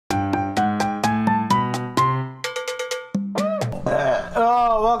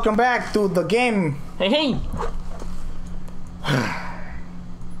welcome back to the game. Hey!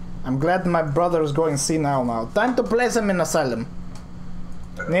 I'm glad my brother is going senile now. Time to place him in asylum.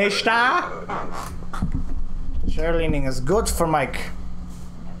 Nishta? Cheerleading is good for Mike.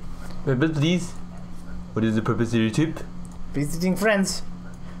 But please, what is the purpose of your trip? Visiting friends.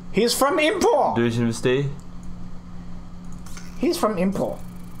 He's from Impo. Duration of stay? He's from Impo.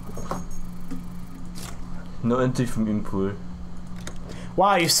 No entry from Impur.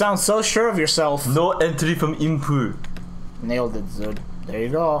 Wow, you sound so sure of yourself. No entry from Impur. Nailed it, dude. There you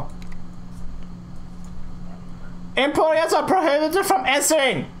go. Employers are prohibited from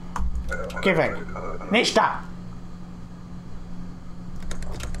entering. Give it. Nishta.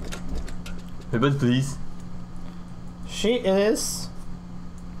 But please. She is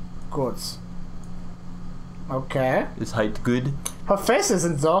good. Okay. Is height good? Her face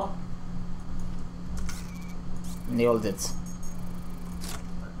isn't though. Nailed it.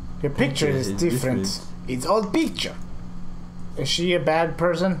 Your picture is different. It's old picture. Is she a bad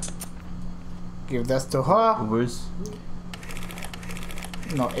person? Give this to her. Worse.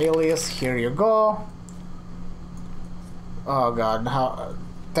 No alias. Here you go. Oh god, how?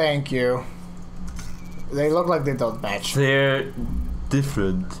 Thank you. They look like they don't match. They're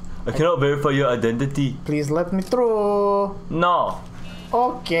different. I cannot verify your identity. Please let me through. No.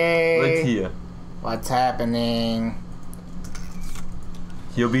 Okay. Right here. What's happening?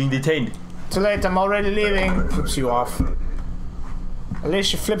 You're being detained. Too late, I'm already leaving. Flips you off. At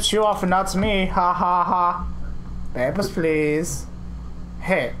least she flips you off and not me. Ha ha ha. Papers, please.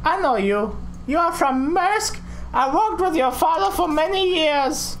 Hey, I know you. You are from Maersk. I worked with your father for many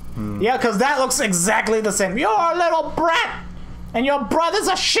years. Yeah, because that looks exactly the same. You're a little brat. And your brother's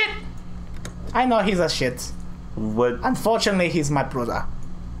a shit. I know he's a shit. What? Unfortunately, he's my brother.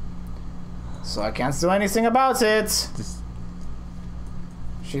 So I can't do anything about it.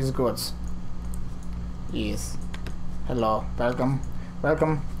 She's good. Yes. Hello. Welcome.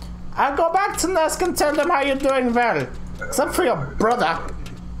 Welcome. I'll go back to Nesk and tell them how you're doing well. Except for your brother.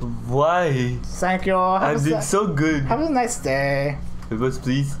 Why? Thank you. I did so good. Have a nice day. Purpose,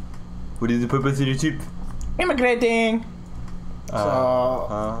 please. What is the purpose of your trip? Immigrating.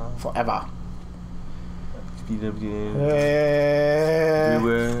 Forever.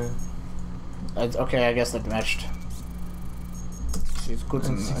 Everywhere. Okay, I guess that matched. She's good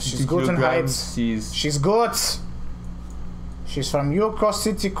in, she's good in heights. She's good. She's from Yurko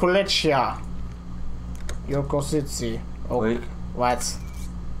City, Kulechia. Yurko City. Oh, wait. What?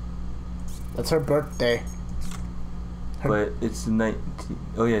 That's her birthday. But it's 19.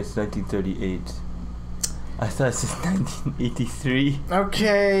 Oh yeah, it's 1938. I thought it said 1983.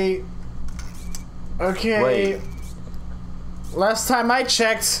 Okay. Okay. Wait. Last time I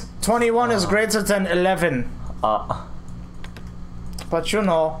checked, 21 is greater than 11. But you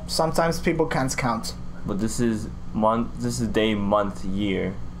know, sometimes people can't count. But this is month. This is day, month,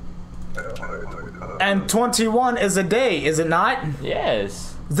 year. And 21 is a day, is it not?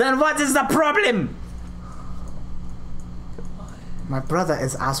 Yes. Then what is the problem? My brother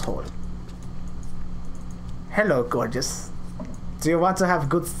is asshole. Hello, gorgeous. Do you want to have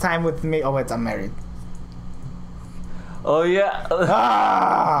good time with me? Oh wait, I'm married. Oh yeah.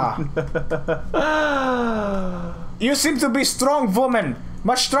 Ah! You seem to be strong woman.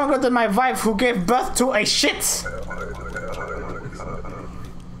 Much stronger than my wife who gave birth to a shit.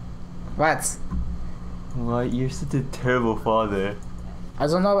 What? Why, you're such a terrible father. I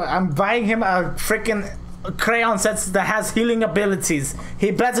don't know. I'm buying him a freaking crayon set that has healing abilities. He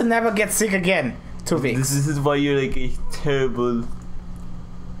better never get sick again. 2 weeks. This is why you're like a terrible.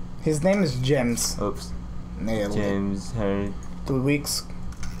 His name is James. Oops. Nailed James Harry. 2 weeks.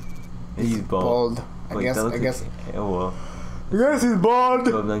 He's bald. I guess. Oh well. Yes, he's bald.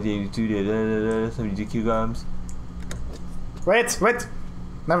 1982. 72 kilograms. Wait.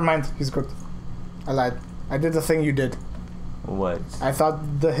 Never mind. He's good. I lied. I did the thing you did. What? I thought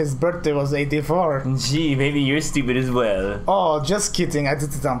his birthday was 84. Gee, maybe you're stupid as well. Oh, just kidding. I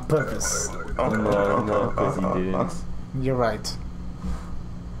did it on purpose. No, because you didn't. You're right.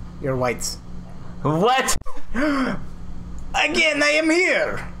 You're white. What? Again, I am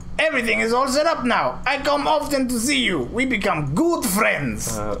here. Everything is all set up now. I come often to see you. We become good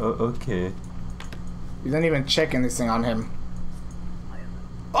friends. Okay. You don't even check anything on him.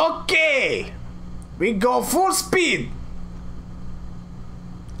 Okay. We go full speed.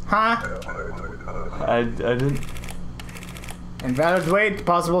 Huh? I didn't. Invalid weight,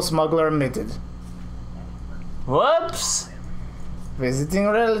 possible smuggler omitted. Whoops! Visiting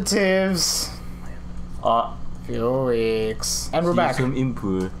relatives. Few weeks. And we're back. From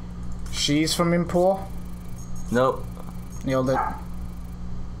Impur. She's from Impur. No. Nailed it.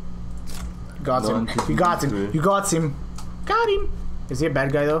 Got him. You got him. You got him. Got him. Is he a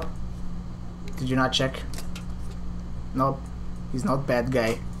bad guy though? Did you not check? Nope. He's not bad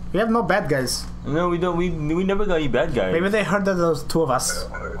guy. We have no bad guys. No, we don't. We never got any bad guys. Maybe they heard that there was two of us,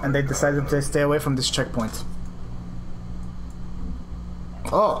 and they decided to stay away from this checkpoint.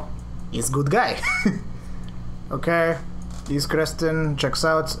 Oh, he's a good guy. Okay, East Creston checks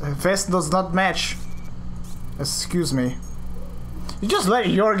out. Face does not match. Excuse me. You just let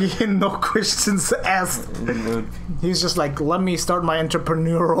Yorgi in, no questions asked. He's just like, let me start my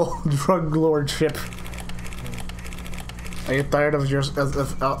entrepreneurial drug lordship. Are you tired of your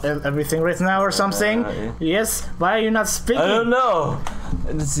everything right now or something? Yeah. Yes. Why are you not speaking? I don't know.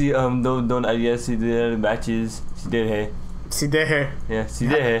 Let's see. Don't. I see the matches. See there. See there. Yeah. See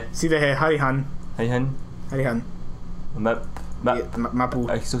there. See there. Harihan. Harihan. Map. Mapu.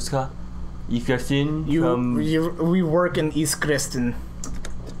 Aksoska. East Creston. We work in East Creston.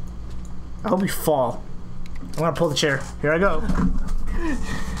 I hope you fall. I'm gonna pull the chair. Here I go.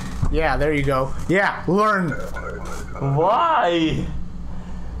 Yeah, there you go. Yeah, learn. Why?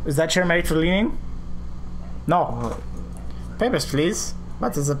 Is that chair made for leaning? No. Papers, please.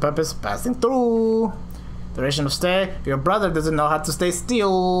 What is the purpose? Passing through. Duration of stay. Your brother doesn't know how to stay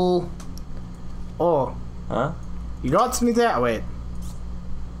still. Oh. Huh? You got me there? Wait.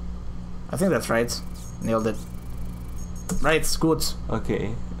 I think that's right. Nailed it. Right, good.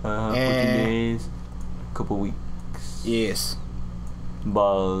 Okay. 14 days. Couple weeks. Yes.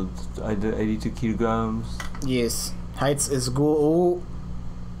 About 82 kilograms. Yes. Heights is good. Oh.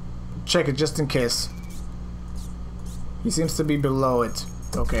 Check it just in case. He seems to be below it.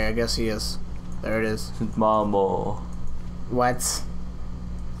 Okay, I guess he is. There it is. Marmo. What?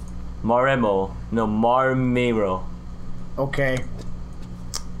 Maremo. No, Marmero. Okay.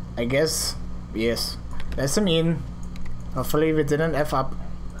 I guess. Yes. That's a mean. Hopefully we didn't F up.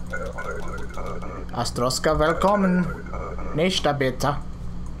 Astroska, welcome. Nächster bitte.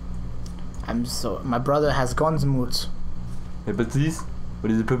 My brother has guns mood. Hey, but please, what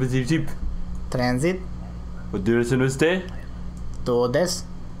is the purpose of your ship? Transit. What duration was there? To this.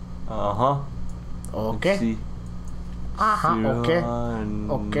 Uh-huh. Okay. Let's see. Okay.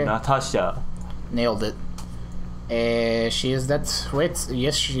 Okay. Natasha. Nailed it. She is that. Wait.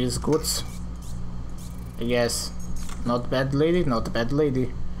 Yes, she is good. Yes. Not bad lady. Not bad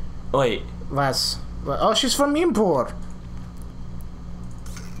lady. Wait. Was. Oh, she's from Import.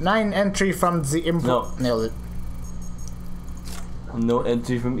 9 entry from the Import. No. Nailed it. No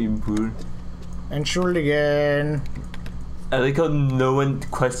entry from Impur. Entschuldigen. I like how no one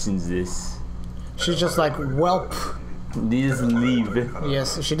questions this. She's just like, welp. They just leave.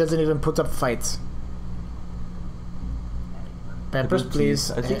 Yes, she doesn't even put up fights. Peppers,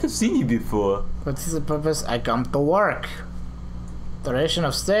 please. I think I've seen you before. What is the purpose? I come to work. Duration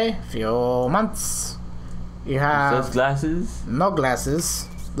of stay? Few months. You have... Those glasses? No glasses.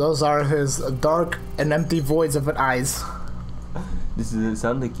 Those are his dark and empty voids of an eyes. This doesn't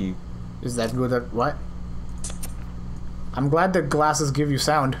sound like you. Is that good at what? I'm glad the glasses give you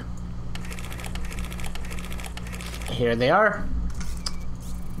sound. Here they are.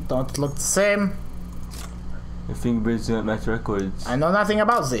 Don't look the same. Your fingerprints don't match records. I know nothing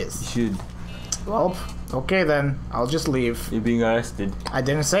about this. You should. Well, okay then. I'll just leave. You're being arrested. I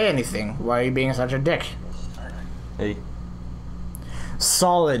didn't say anything. Why are you being such a dick? Hey.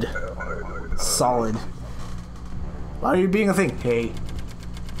 Solid. Solid. Why are you being a thing? Hey.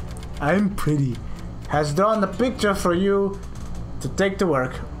 I'm pretty. Has drawn a picture for you to take to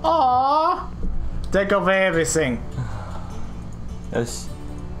work. Aww. Take away everything. Yes.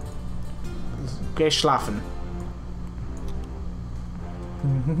 Geh schlafen.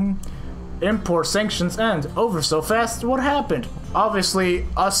 Import sanctions end. Over so fast? What happened? Obviously,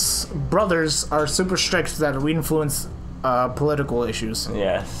 us brothers are super strict that we influence political issues.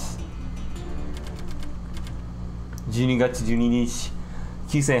 Yes. 12月12日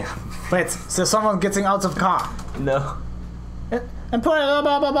Q-Sen. Wait, so someone getting out of car. No. And put it,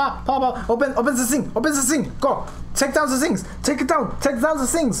 open the thing, open the thing, go, take down the things, take it down, take down the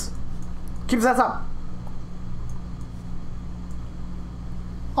things. Keep that up.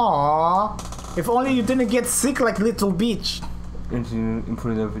 Aww, if only you didn't get sick like Little Beach.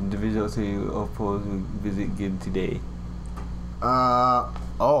 Important individual to you oppose visit Gibs today.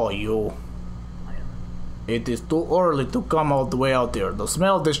 Oh, you. It is too early to come all the way out there. The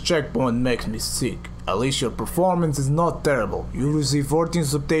smell of this checkpoint makes me sick. At least your performance is not terrible. You receive 14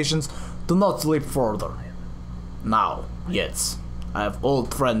 substations. Do not sleep further. Now, yes. I have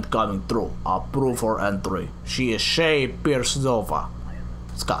old friend coming through. Approve her entry. She is Shay Piersova.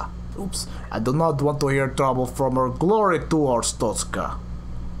 Ska. Oops. I do not want to hear trouble from her. Glory to our Stoska.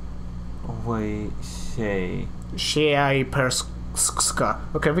 Wait, Shay. Shay Perska.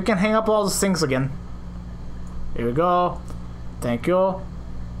 Okay, we can hang up all those things again. Here we go. Thank you.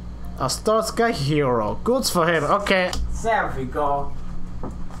 Astorska hero. Goods for him. Okay. There we go.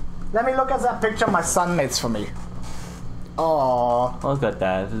 Let me look at that picture my son made for me. Oh. Look at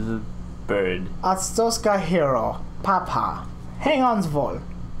that. This is a bird. Astorska hero. Papa. Hang on, Vol.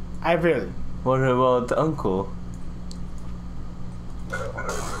 I will. What about the uncle?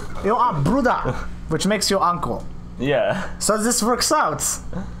 You are Bruda, which makes you uncle. Yeah. So this works out.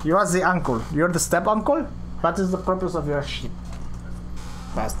 You are the uncle. You're the step uncle? What is the purpose of your ship?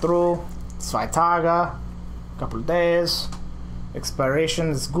 Pass through. 2 Tage. Couple days.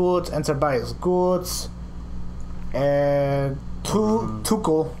 Expiration is good. Enter by is good.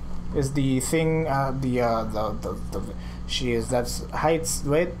 Tukel is the thing. She is that height.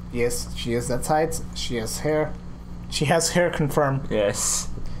 Wait. Yes, she is that height. She has hair. She has hair confirmed. Yes.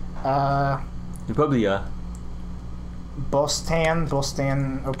 You probably are. Bostan,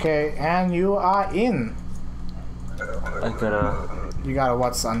 okay, and you are in. You gotta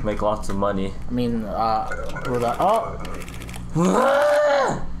what, son? Make lots of money. I mean, Bruda. Oh!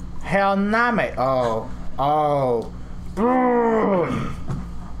 Hell nah, mate. Oh.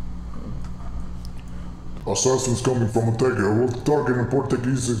 Assassins coming from Otega. A target in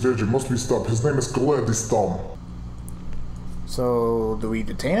Portuguese invasion must be stopped. His name is Gladystom. So, do we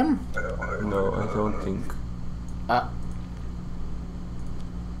detain him? No, I don't think.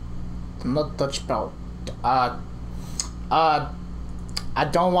 Not touch belt. I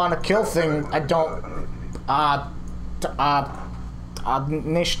don't want to kill thing. I don't.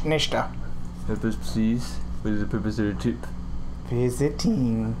 Nishta. Purpose, please. What is the purpose of your trip?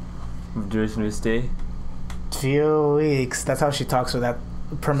 Visiting. Duration of your stay? 2 weeks. That's how she talks with that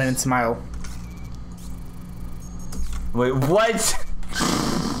permanent smile. Wait, what?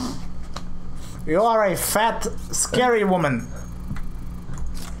 You are a fat, scary woman.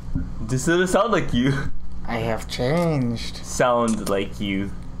 This doesn't sound like you. I have changed. Sound like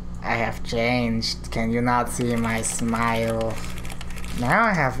you. I have changed. Can you not see my smile? Now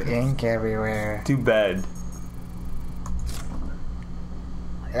I have ink everywhere. Too bad.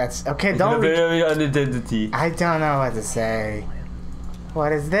 That's okay. It's Don't. a very identity. I don't know what to say.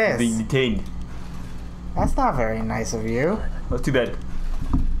 What is this? Being detained. That's not very nice of you. Oh, too bad.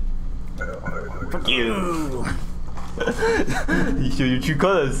 Fuck you. You show your true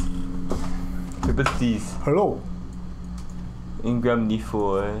colors. Purpose, please. Hello. Ingram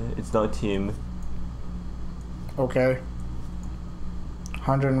D4. It's not him. Okay.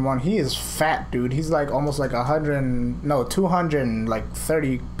 101. He is fat, dude. He's like almost like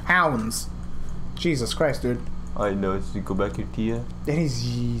 230 pounds. Jesus Christ, dude. I know. Should you go back here, Tia? That is.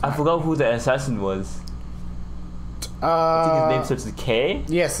 I forgot who the assassin was. I think his name starts with K.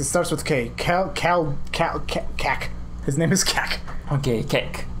 Yes, it starts with K. Kak. His name is Kak. Okay,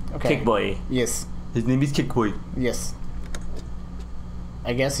 Kek. Okay. Kick boy. Yes. His name is Kick boy. Yes.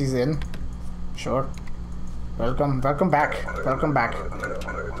 I guess he's in. Sure. Welcome back. Welcome back.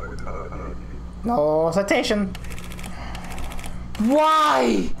 No citation.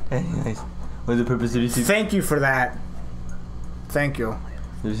 Why? Anyways, what's the purpose of this? Thank you for that. Thank you.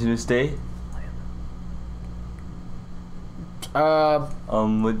 Is you stay?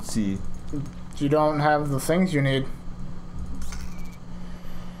 Let's see. You don't have the things you need.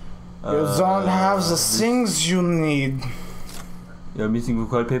 You don't have the things you need. You're missing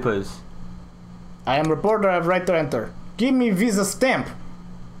required papers. I am reporter. I have right to enter. Give me visa stamp.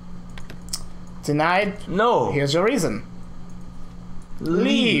 Denied. No. Here's your reason.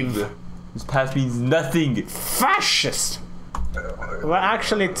 Leave. This pass means nothing. Fascist. We're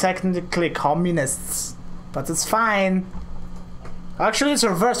actually technically communists, but it's fine. Actually, it's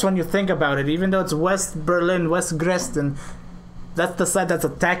reversed when you think about it. Even though it's West Berlin, West Dresden, that's the side that's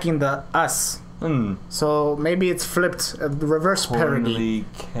attacking us. So maybe it's flipped, a reverse parody. Only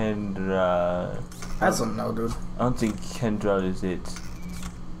Kendra. I don't know, dude. I don't think Kendra is it.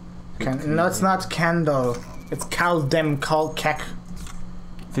 No, it's not Kendall. It's Kaldem Kek.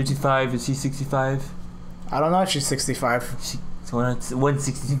 55, is she 65? I don't know if she's 65. She's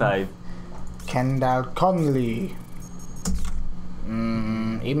 165. Kendall Conley.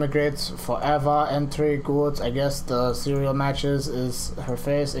 Immigrates forever, entry, good. I guess the serial matches is her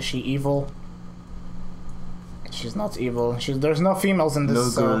face. Is she evil? She's not evil. There's no females in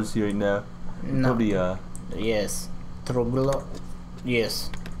this. No girls here now. No. Probably Yes. Trouble. Yes.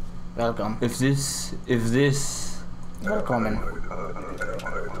 Welcome. If this. Welcome in.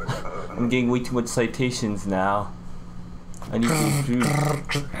 I'm getting way too much citations now. I need to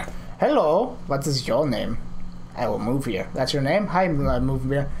improve. Hello. What is your name? I will move here. That's your name? Hi, move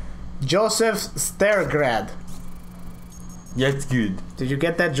here. Joseph Staregrad. That's good. Did you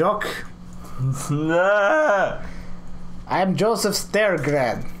get that joke? Nah. I am Joseph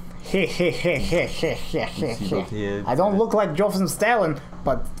Staregrad. He. I don't look like Joseph Stalin,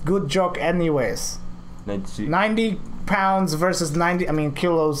 but good joke anyways. 90 pounds versus 90, I mean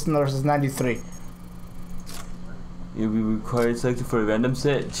kilos versus 93. You'll be required selected for a random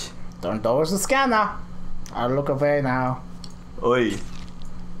search. Turn towards the scanner. I'll look away now. Oi.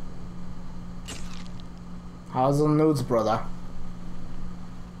 How's the nudes, brother?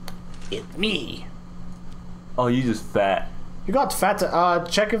 It's me. Oh, you just fat. You got fat.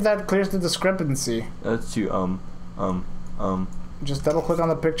 Check if that clears the discrepancy. That's you. Just double click on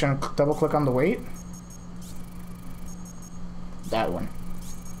the picture and double click on the weight. That one.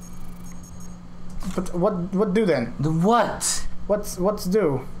 But what do then? The what? What's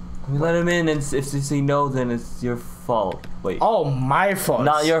do? We let him in, and if they say no, then it's your fault. Wait. Oh, my fault.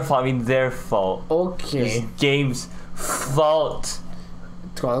 Not your fault. I mean their fault. Okay. It's Gabe's fault.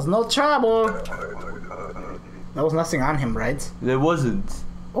 Cause no trouble. There was nothing on him, right? There wasn't.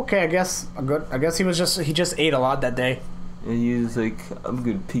 Okay, I guess good. I guess he just ate a lot that day. And he was like, I'm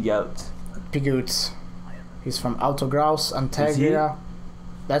gonna pig out. Pigoots. He's from Autograus, Antegria.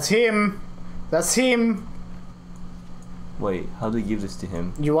 That's him. That's him. Wait, how do they give this to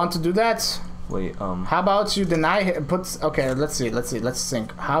him? You want to do that? Wait, How about you deny him? Okay, let's see. Let's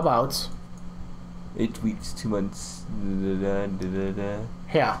think. How about 8 weeks, 2 months.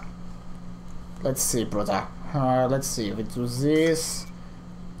 here? Let's see, brother. Let's see if it was this.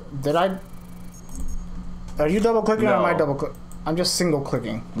 Did I? Are you double clicking or am I double click? I'm just single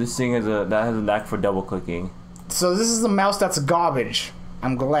clicking. This thing has a knack for double clicking. So this is the mouse that's garbage.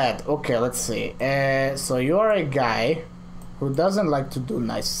 I'm glad. Okay, let's see. So you're a guy who doesn't like to do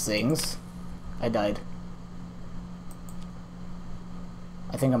nice things. I died.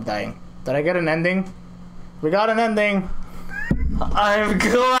 I think I'm dying. Did I get an ending? We got an ending. I'm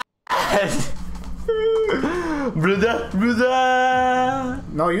glad. brother.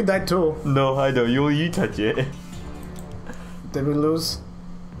 No, you died too. No, I don't. You touch it. Did we lose?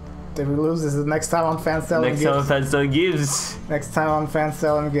 Did we lose? This is next time on FanStalin Next time on FanStalin Gibs. Next time on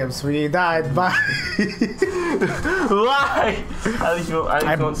FanStalin Gibs. We died. Bye. Why? At least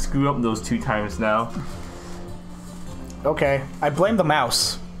I won't screw up those 2 times now. Okay, I blame the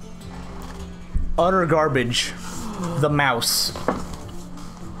mouse. Utter garbage. The mouse.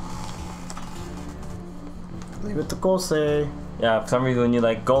 Leave it to Kosei. Yeah, for some reason when you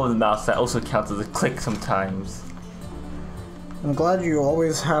like go with the mouse, that also counts as a click sometimes. I'm glad you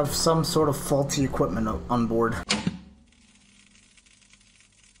always have some sort of faulty equipment on board.